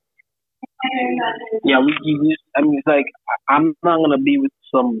Yeah, I mean, it's like I'm not gonna be with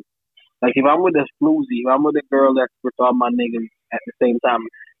some. Like if I'm with a floozy, if I'm with a girl that's with all my niggas at the same time,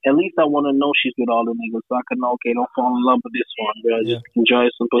 at least I want to know she's with all the niggas, so I can know, okay, don't fall in love with this one, bro. Yeah. Just enjoy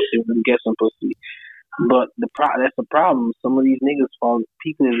some pussy and get some pussy. But that's the problem. Some of these niggas fall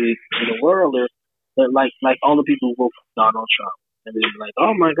people in the world are that like all the people who vote for Donald Trump, and they're like,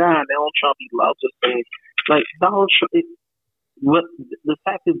 oh my God, Donald Trump, he loves us. And like Donald Trump, what the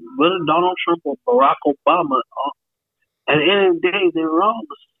fact is, whether Donald Trump or Barack Obama, at the end of the day, they're all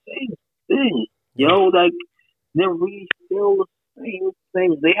the same thing. Yeah. Like they're really still the same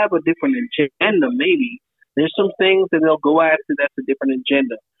thing. They have a different agenda, maybe. There's some things that they'll go after that's a different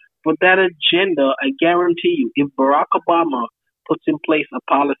agenda. But that agenda, I guarantee you, if Barack Obama puts in place a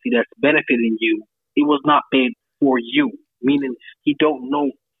policy that's benefiting you, it was not made for you. Meaning he don't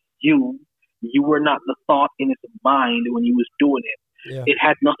know you. You were not the thought in his mind when he was doing it. Yeah. It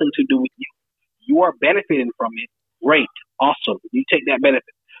had nothing to do with you. You are benefiting from it. Great. Awesome. You take that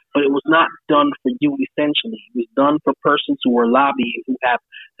benefit. But it was not done for you essentially. It was done for persons who were lobbying, who have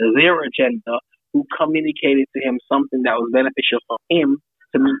their agenda, who communicated to him something that was beneficial for him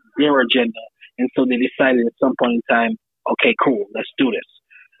to meet their agenda. And so they decided at some point in time, okay, cool, let's do this.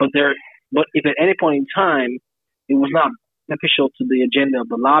 But if at any point in time it was not beneficial to the agenda of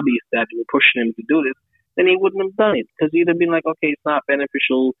the lobbyists that were pushing him to do this, then he wouldn't have done it. Because he'd have been like, okay, it's not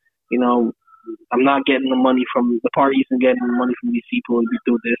beneficial, I'm not getting the money from the parties and getting the money from these people if we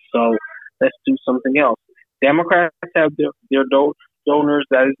do this, so let's do something else. Democrats have their donors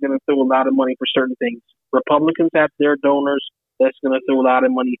that is going to throw a lot of money for certain things. Republicans have their donors that's going to throw a lot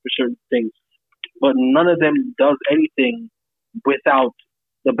of money for certain things. But none of them does anything without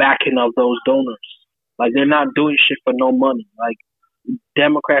the backing of those donors. Like, they're not doing shit for no money. Like,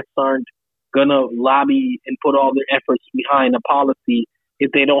 Democrats aren't going to lobby and put all their efforts behind a policy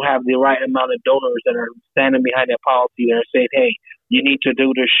if they don't have the right amount of donors that are standing behind that policy that are saying, hey, you need to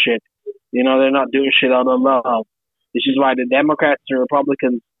do this shit. They're not doing shit out of love. This is why the Democrats and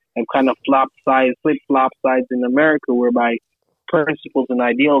Republicans have kind of flip-flop sides in America, whereby principles and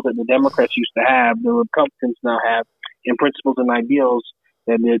ideals that the Democrats used to have, the Republicans now have, and principles and ideals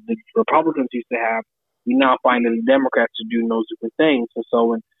that the Republicans used to have, we now find that the Democrats are doing those different things. And so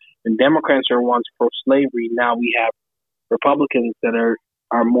when Democrats are once pro-slavery, now we have Republicans that are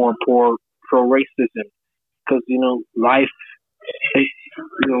more pro-racism. Because, life,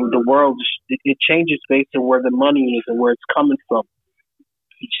 the world, it changes based on where the money is and where it's coming from.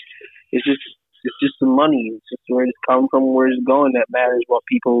 It's just the money. It's just where it's coming from, where it's going that matters. What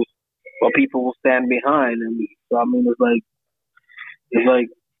people will stand behind. And so I mean, it's like,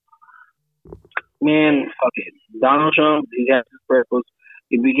 man, fuck it. Donald Trump, he has his purpose.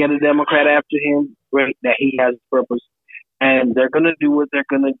 If we get a Democrat after him, great, that he has his purpose, and they're gonna do what they're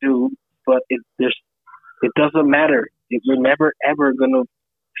gonna do. But it doesn't matter. We're never ever gonna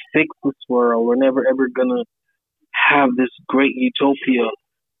fix this world. We're never ever gonna have this great utopia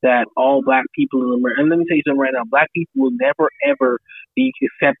that all black people in America, and let me tell you something right now, black people will never ever be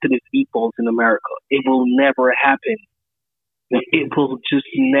accepted as equals in America. It will never happen. It will just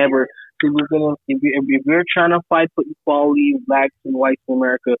never. If we're trying to fight for equality of blacks and whites in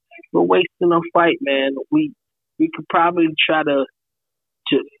America, we're wasting a fight, man. We could probably try to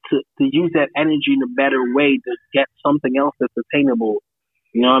use that energy in a better way to get something else that's attainable.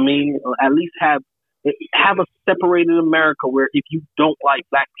 You know what I mean? Or at least have a separated America where if you don't like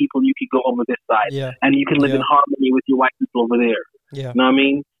black people, you can go over this side, Yeah. and you can live in harmony with your white people over there. Yeah. You know what I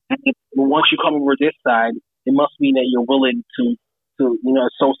mean? And once you come over this side, it must mean that you're willing to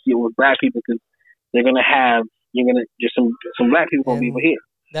associate with black people, because there's some black people gonna be over here.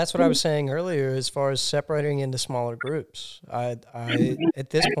 That's what I was saying earlier, as far as separating into smaller groups. I at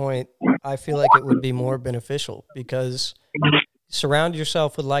this point, I feel like it would be more beneficial, because surround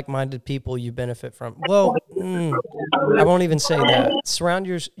yourself with like-minded people you benefit from. Well, I won't even say that.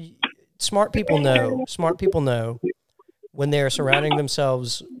 Smart people know when they're surrounding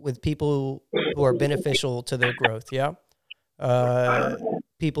themselves with people who are beneficial to their growth. Yeah.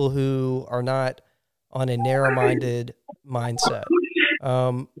 People who are not on a narrow-minded mindset.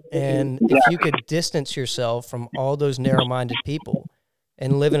 And if you could distance yourself from all those narrow-minded people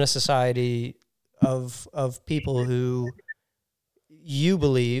and live in a society of people who you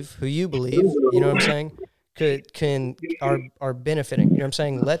believe, you know what I'm saying, are benefiting, you know what I'm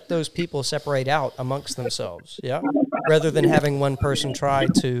saying? Let those people separate out amongst themselves, yeah? Rather than having one person try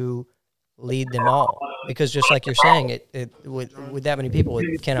to lead them all. Because just like you're saying, with that many people,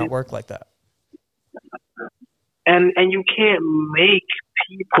 it cannot work like that. And you can't make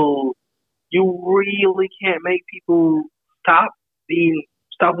people, you really can't make people stop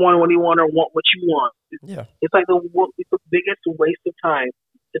Stop wanting what you want or want what you want. Yeah. It's like it's the biggest waste of time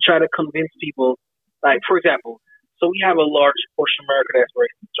to try to convince people. Like, for example, so we have a large portion of America that's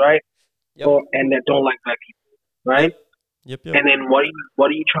racist, right? Yep. And that don't like black people, right? Yep. And then what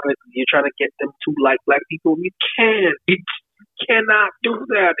are you trying to do? You're trying to get them to like black people. You can't. You cannot do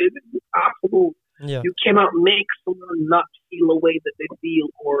that. It's impossible. Yeah. You cannot make someone not feel a way that they feel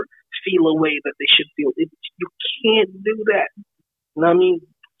or feel a way that they should feel. You can't do that. You know what I mean?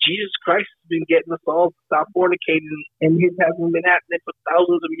 Jesus Christ has been getting us all to stop fornicating, and it hasn't been happening for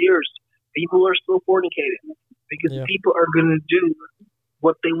thousands of years. People are still fornicating because people are going to do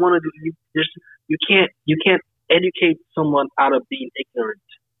what they want to do. You can't educate someone out of being ignorant.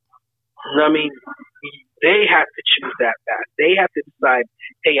 You know what I mean? They have to choose that path. They have to decide,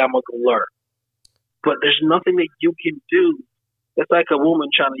 hey, I'm going to learn. But there's nothing that you can do. It's like a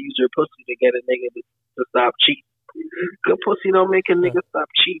woman trying to use her pussy to get a nigga to stop cheating. Good pussy don't make a nigga stop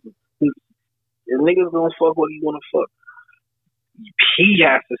cheating. The nigga's gonna fuck what he wanna fuck. He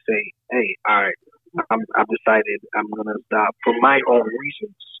has to say, hey, all right, I've decided I'm gonna stop for my own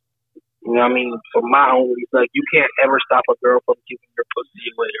reasons. You know what I mean? For my own reasons. Like, you can't ever stop a girl from giving your pussy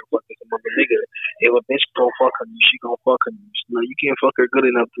away or fucking some other nigga. If a bitch gon' fuck on you, she gon' fuck on you. No, you can't fuck her good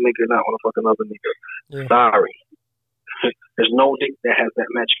enough to make her not wanna fuck another nigga. Yeah. Sorry. There's no dick that has that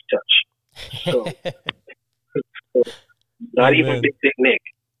magic touch. So, not even Big Dick Nick.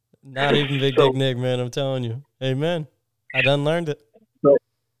 Not even Big Dick Nick, man. I'm telling you. Amen. I done learned it. So,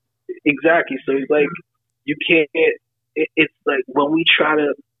 exactly. So it's like, you can't. It's like when we try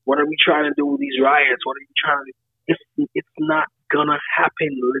to. What are we trying to do with these riots? What are you trying to? It's not gonna happen.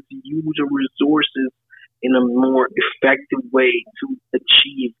 Let's use the resources in a more effective way to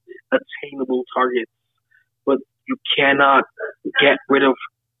achieve attainable targets. But you cannot get rid of.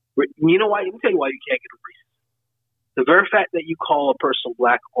 You know why? Let me tell you why you can't get rid of racism. The very fact that you call a person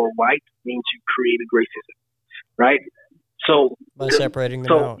black or white means you created racism, right? So by separating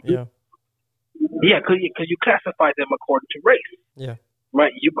them out, yeah, because you classified them according to race, yeah,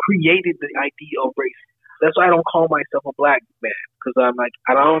 right? You created the idea of race. That's why I don't call myself a black man, because I'm like,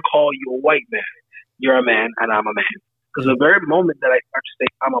 I don't call you a white man. You're a man and I'm a man. Because the very moment that I start to say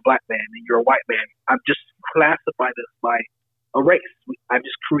I'm a black man and you're a white man, I've just classified us by a race. I've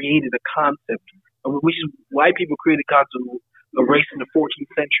just created a concept, which is why people created the concept of race in the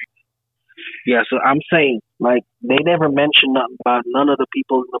 14th century. Yeah, so I'm saying, like, they never mention nothing about none of the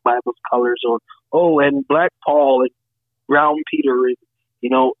people in the Bible's colors, or, and Black Paul and Brown Peter and,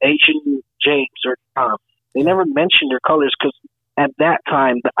 Asian James or Tom. They never mentioned their colors because at that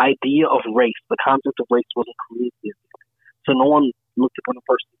time, the idea of race, the concept of race wasn't created. So no one looked upon a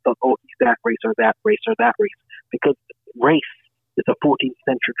person and thought, oh, he's that race or that race or that race. Because race is a 14th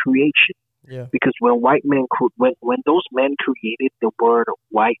century creation. Yeah. Because when those men created the word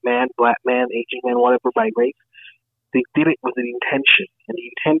white man, black man, Asian man, whatever by race, they did it with an intention. And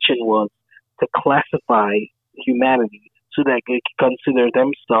the intention was to classify humanity so that they could consider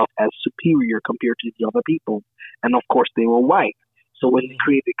themselves as superior compared to the other people. And of course, they were white. So when they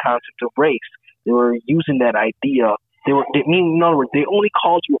created the concept of race, they were using that idea. In other words, they only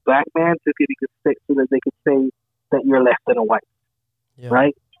called you a black man so that they could say that you're less than a white,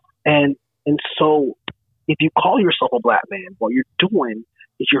 right? And so if you call yourself a black man, what you're doing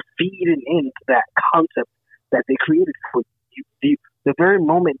is you're feeding into that concept that they created for you. The very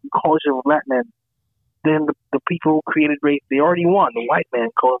moment you call yourself a black man, then the people who created race, they already won. The white man,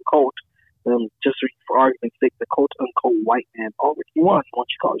 quote unquote, just for argument's sake, the quote unquote white man already won once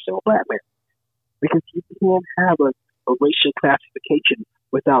you call yourself a black man. Because you can't have a racial classification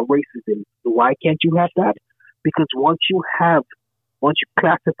without racism. Why can't you have that? Because once you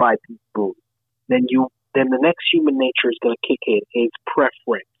classify people, then the next human nature is going to kick in. It's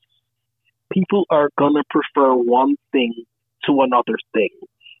preference. People are going to prefer one thing to another thing.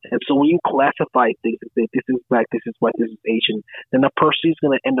 And so when you classify things and say this is black, this is white, this is Asian, then the person is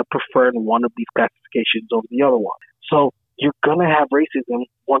going to end up preferring one of these classifications over the other one. So you're going to have racism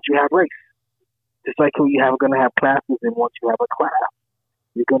once you have race. Just like you're going to have classism once you have a class.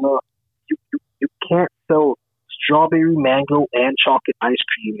 You can't sell strawberry, mango, and chocolate ice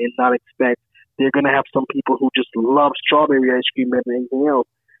cream and not expect they're going to have some people who just love strawberry ice cream better than anything else.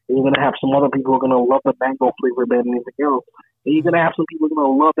 And you're going to have some other people who are going to love the mango flavor better than anything else. And you're going to have some people who are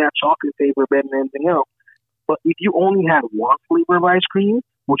going to love that chocolate flavor better than anything else. But if you only had one flavor of ice cream,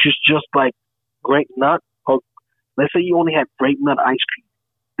 which is just like grape nut, or let's say you only had grape nut ice cream,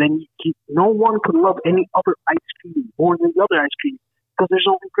 then no one could love any other ice cream more than the other ice cream because there's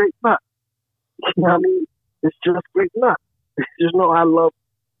only grape nut. You know what I mean? It's just grape nut. There's no I love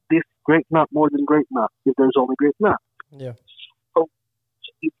this grape nut more than grape nut if there's only grape nut. Yeah.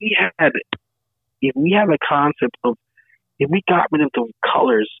 if we had a concept of, if we got rid of the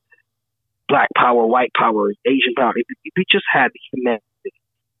colors, black power, white power, Asian power, if we just had humanity,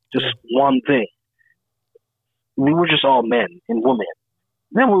 just one thing, we were just all men and women.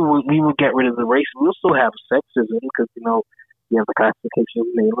 Then we would get rid of the race. We'll still have sexism because, you have the classification of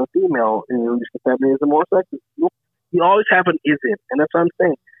male and female, and at least the feminism more sexist. You always have an ism, and that's what I'm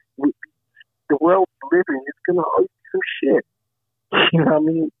saying. The world we live in is going to always be some shit. You know what I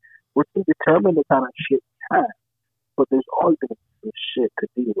mean? We can determine the kind of shit we have, but there's always going to be some shit to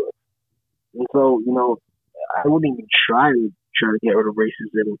deal with. And so, I wouldn't even try to get rid of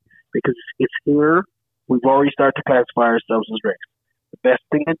racism because it's here. We've already started to classify ourselves as race. The best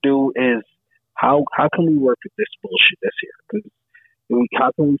thing to do is how can we work with this bullshit that's here? Because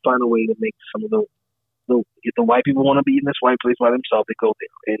how can we find a way to make some of if the white people want to be in this white place by themselves, they go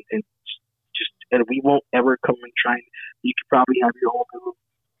there, and we won't ever come and try. You could probably have your own little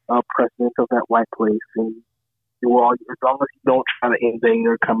president of that white place, and as long as you don't try to invade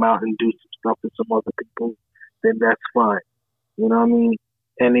or come out and do some stuff to some other people, then that's fine. You know what I mean?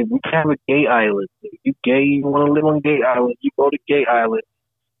 And if we have a gay island, if you gay, you want to live on gay island, you go to gay island,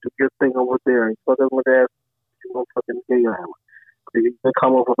 do your thing over there, and fuck with ass, you go fucking gay island. If you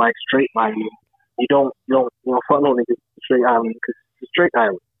come over like straight island, you don't fuck no niggas straight island because it's a straight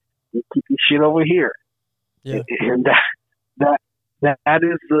island. You keep your shit over here. Yeah. And that's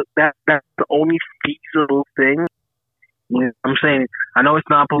the only feasible thing. I'm saying, I know it's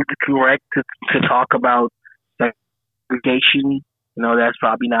not politically correct to talk about segregation. That's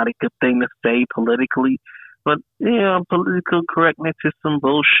probably not a good thing to say politically, but political correctness is some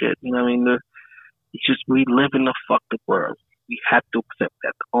bullshit. It's just we live in a fucked up world. We have to accept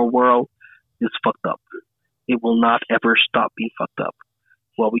that our world is fucked up. It will not ever stop being fucked up.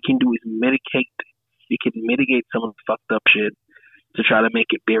 What we can do is mitigate. We can mitigate some of the fucked up shit to try to make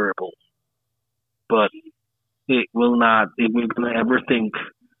it bearable. But it will not. If we're gonna ever think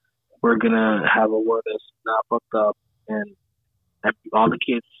we're gonna have a world that's not fucked up and all the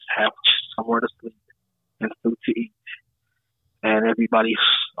kids have somewhere to sleep and food to eat, and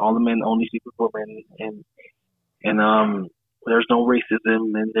all the men only sleep with women, and there's no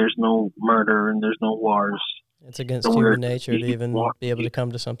racism and there's no murder and there's no wars. It's against human nature to even be able to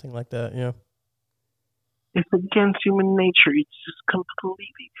come to something like that. Yeah, it's against human nature. It's just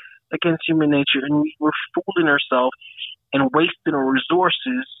completely against human nature, and we're fooling ourselves and wasting our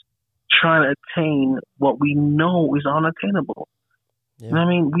resources trying to attain what we know is unattainable. Yeah. You know what I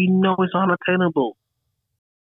mean? We know it's unattainable.